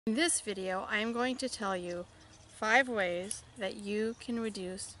In this video, I am going to tell you 5 ways that you can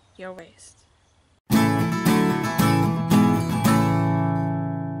reduce your waste. My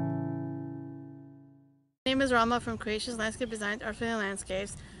name is Rama from Creations Landscape Design, Art and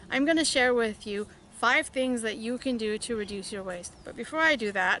Landscapes. I'm going to share with you 5 things that you can do to reduce your waste. But before I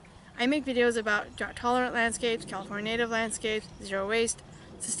do that, I make videos about drought-tolerant landscapes, California native landscapes, zero waste,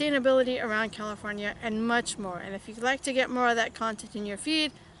 sustainability around California, and much more. And if you'd like to get more of that content in your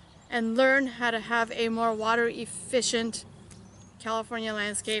feed and learn how to have a more water efficient California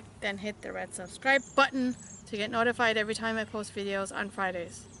landscape, then hit the red subscribe button to get notified every time I post videos on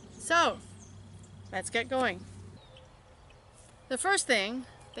Fridays. So, let's get going. The first thing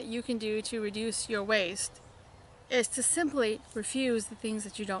that you can do to reduce your waste is to simply refuse the things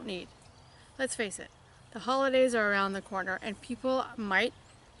that you don't need. Let's face it, the holidays are around the corner and people might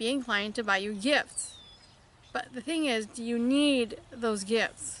be inclined to buy you gifts. But the thing is, do you need those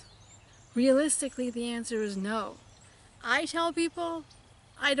gifts? Realistically, the answer is no. I tell people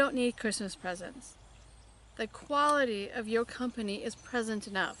I don't need Christmas presents. The quality of your company is present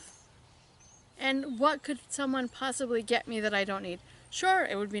enough. And what could someone possibly get me that I don't need? Sure,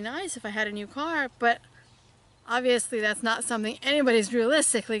 it would be nice if I had a new car, but obviously that's not something anybody's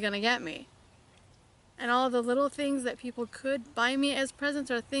realistically going to get me. And all the little things that people could buy me as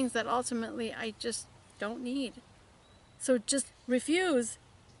presents are things that ultimately I just don't need. So just refuse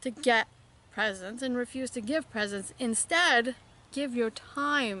to get presents and refuse to give presents. Instead, give your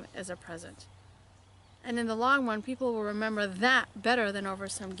time as a present. And in the long run, people will remember that better than over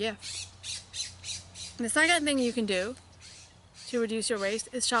some gift. And the second thing you can do to reduce your waste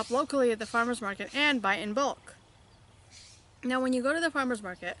is shop locally at the farmer's market and buy in bulk. Now, when you go to the farmer's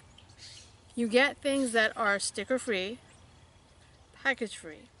market, you get things that are sticker-free,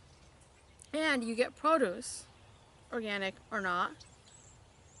 package-free, and you get produce, organic or not,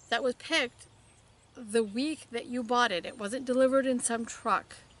 that was picked the week that you bought it. It wasn't delivered in some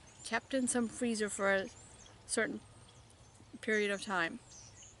truck, kept in some freezer for a certain period of time.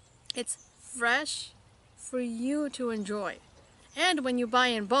 It's fresh for you to enjoy. And when you buy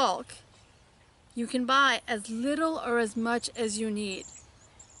in bulk, you can buy as little or as much as you need.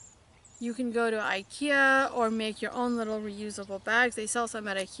 You can go to IKEA or make your own little reusable bags. They sell some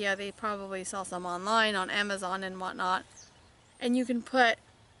at IKEA. They probably sell some online on Amazon and whatnot. And you can put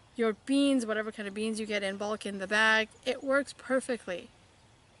your beans, whatever kind of beans you get in bulk, in the bag. It works perfectly.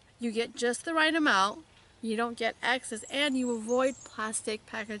 You get just the right amount, you don't get excess, and you avoid plastic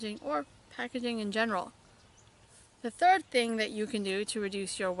packaging or packaging in general. The third thing that you can do to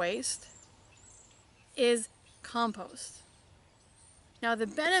reduce your waste is compost. Now, the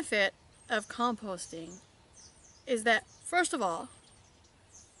benefit of composting is that, first of all,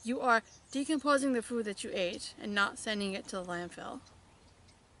 you are decomposing the food that you ate and not sending it to the landfill.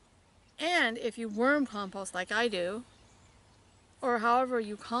 And if you worm compost like I do, or however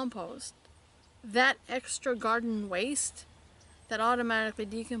you compost, that extra garden waste that automatically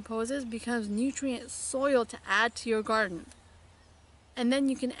decomposes becomes nutrient soil to add to your garden. And then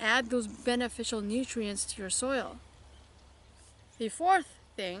you can add those beneficial nutrients to your soil. The fourth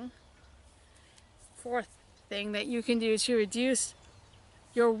thing that you can do to reduce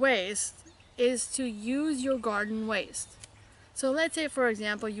your waste is to use your garden waste. So let's say, for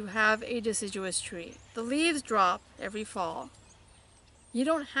example, you have a deciduous tree. The leaves drop every fall. You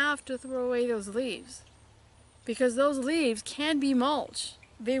don't have to throw away those leaves because those leaves can be mulch.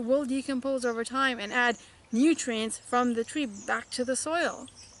 They will decompose over time and add nutrients from the tree back to the soil.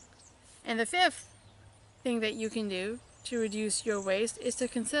 And the fifth thing that you can do to reduce your waste is to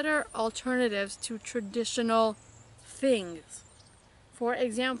consider alternatives to traditional things. For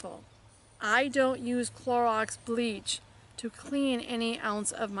example, I don't use Clorox bleach to clean any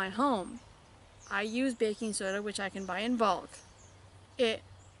ounce of my home. I use baking soda, which I can buy in bulk. It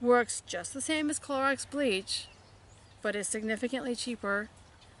works just the same as Clorox bleach, but is significantly cheaper.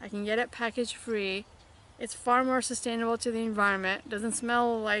 I can get it package free. It's far more sustainable to the environment. It doesn't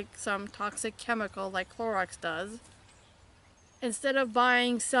smell like some toxic chemical like Clorox does. Instead of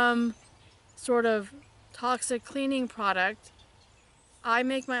buying some sort of toxic cleaning product, I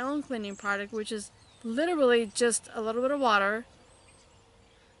make my own cleaning product, which is literally just a little bit of water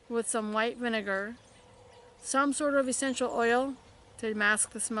with some white vinegar, some sort of essential oil to mask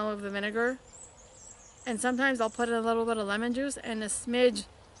the smell of the vinegar, and sometimes I'll put in a little bit of lemon juice and a smidge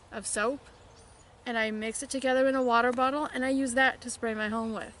of soap, and I mix it together in a water bottle, and I use that to spray my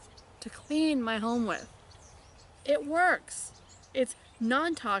home with, to clean my home with. It works. It's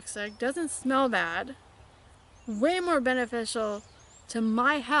non-toxic, doesn't smell bad, way more beneficial to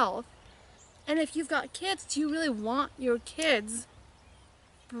my health. And if you've got kids, do you really want your kids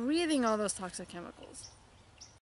breathing all those toxic chemicals.